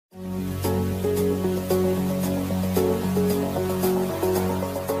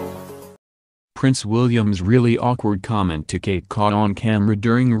Prince William's really awkward comment to Kate caught on camera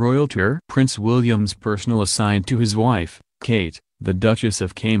during royal tour. Prince William's personal aside to his wife, Kate, the Duchess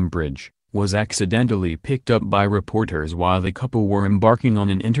of Cambridge, was accidentally picked up by reporters while the couple were embarking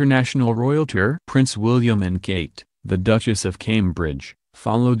on an international royal tour. Prince William and Kate, the Duchess of Cambridge,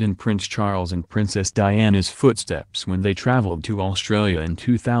 followed in Prince Charles and Princess Diana's footsteps when they traveled to Australia in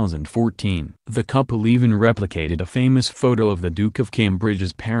 2014. The couple even replicated a famous photo of the Duke of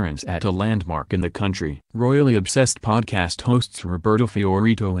Cambridge's parents at a landmark in the country. Royally obsessed podcast hosts Roberto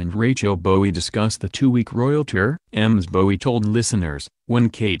Fiorito and Rachel Bowie discussed the two-week royal tour. Ms. Bowie told listeners, when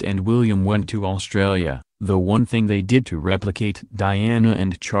Kate and William went to Australia, the one thing they did to replicate Diana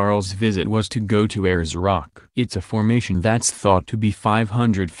and Charles' visit was to go to Ayers Rock. It's a formation that's thought to be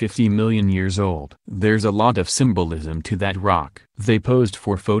 550 million years old. There's a lot of symbolism to that rock. They posed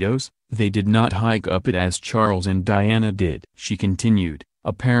for photos, they did not hike up it as Charles and Diana did. She continued,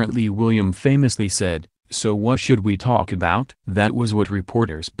 apparently William famously said, "So what should we talk about?" That was what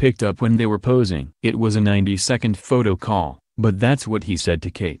reporters picked up when they were posing. It was a 90-second photo call. But that's what he said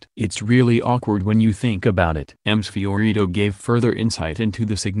to Kate. It's really awkward when you think about it. Ms. Fiorito gave further insight into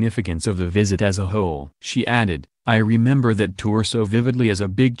the significance of the visit as a whole. She added, I remember that tour so vividly as a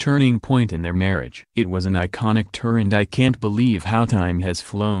big turning point in their marriage. It was an iconic tour and I can't believe how time has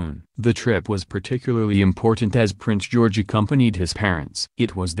flown. The trip was particularly important as Prince George accompanied his parents.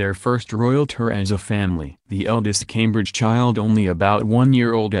 It was their first royal tour as a family. The eldest Cambridge child, only about 1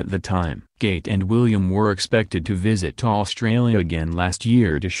 year old at the time. Kate and William were expected to visit Australia again last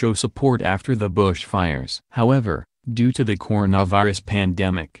year to show support after the bushfires. However, due to the coronavirus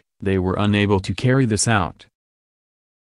pandemic, they were unable to carry this out.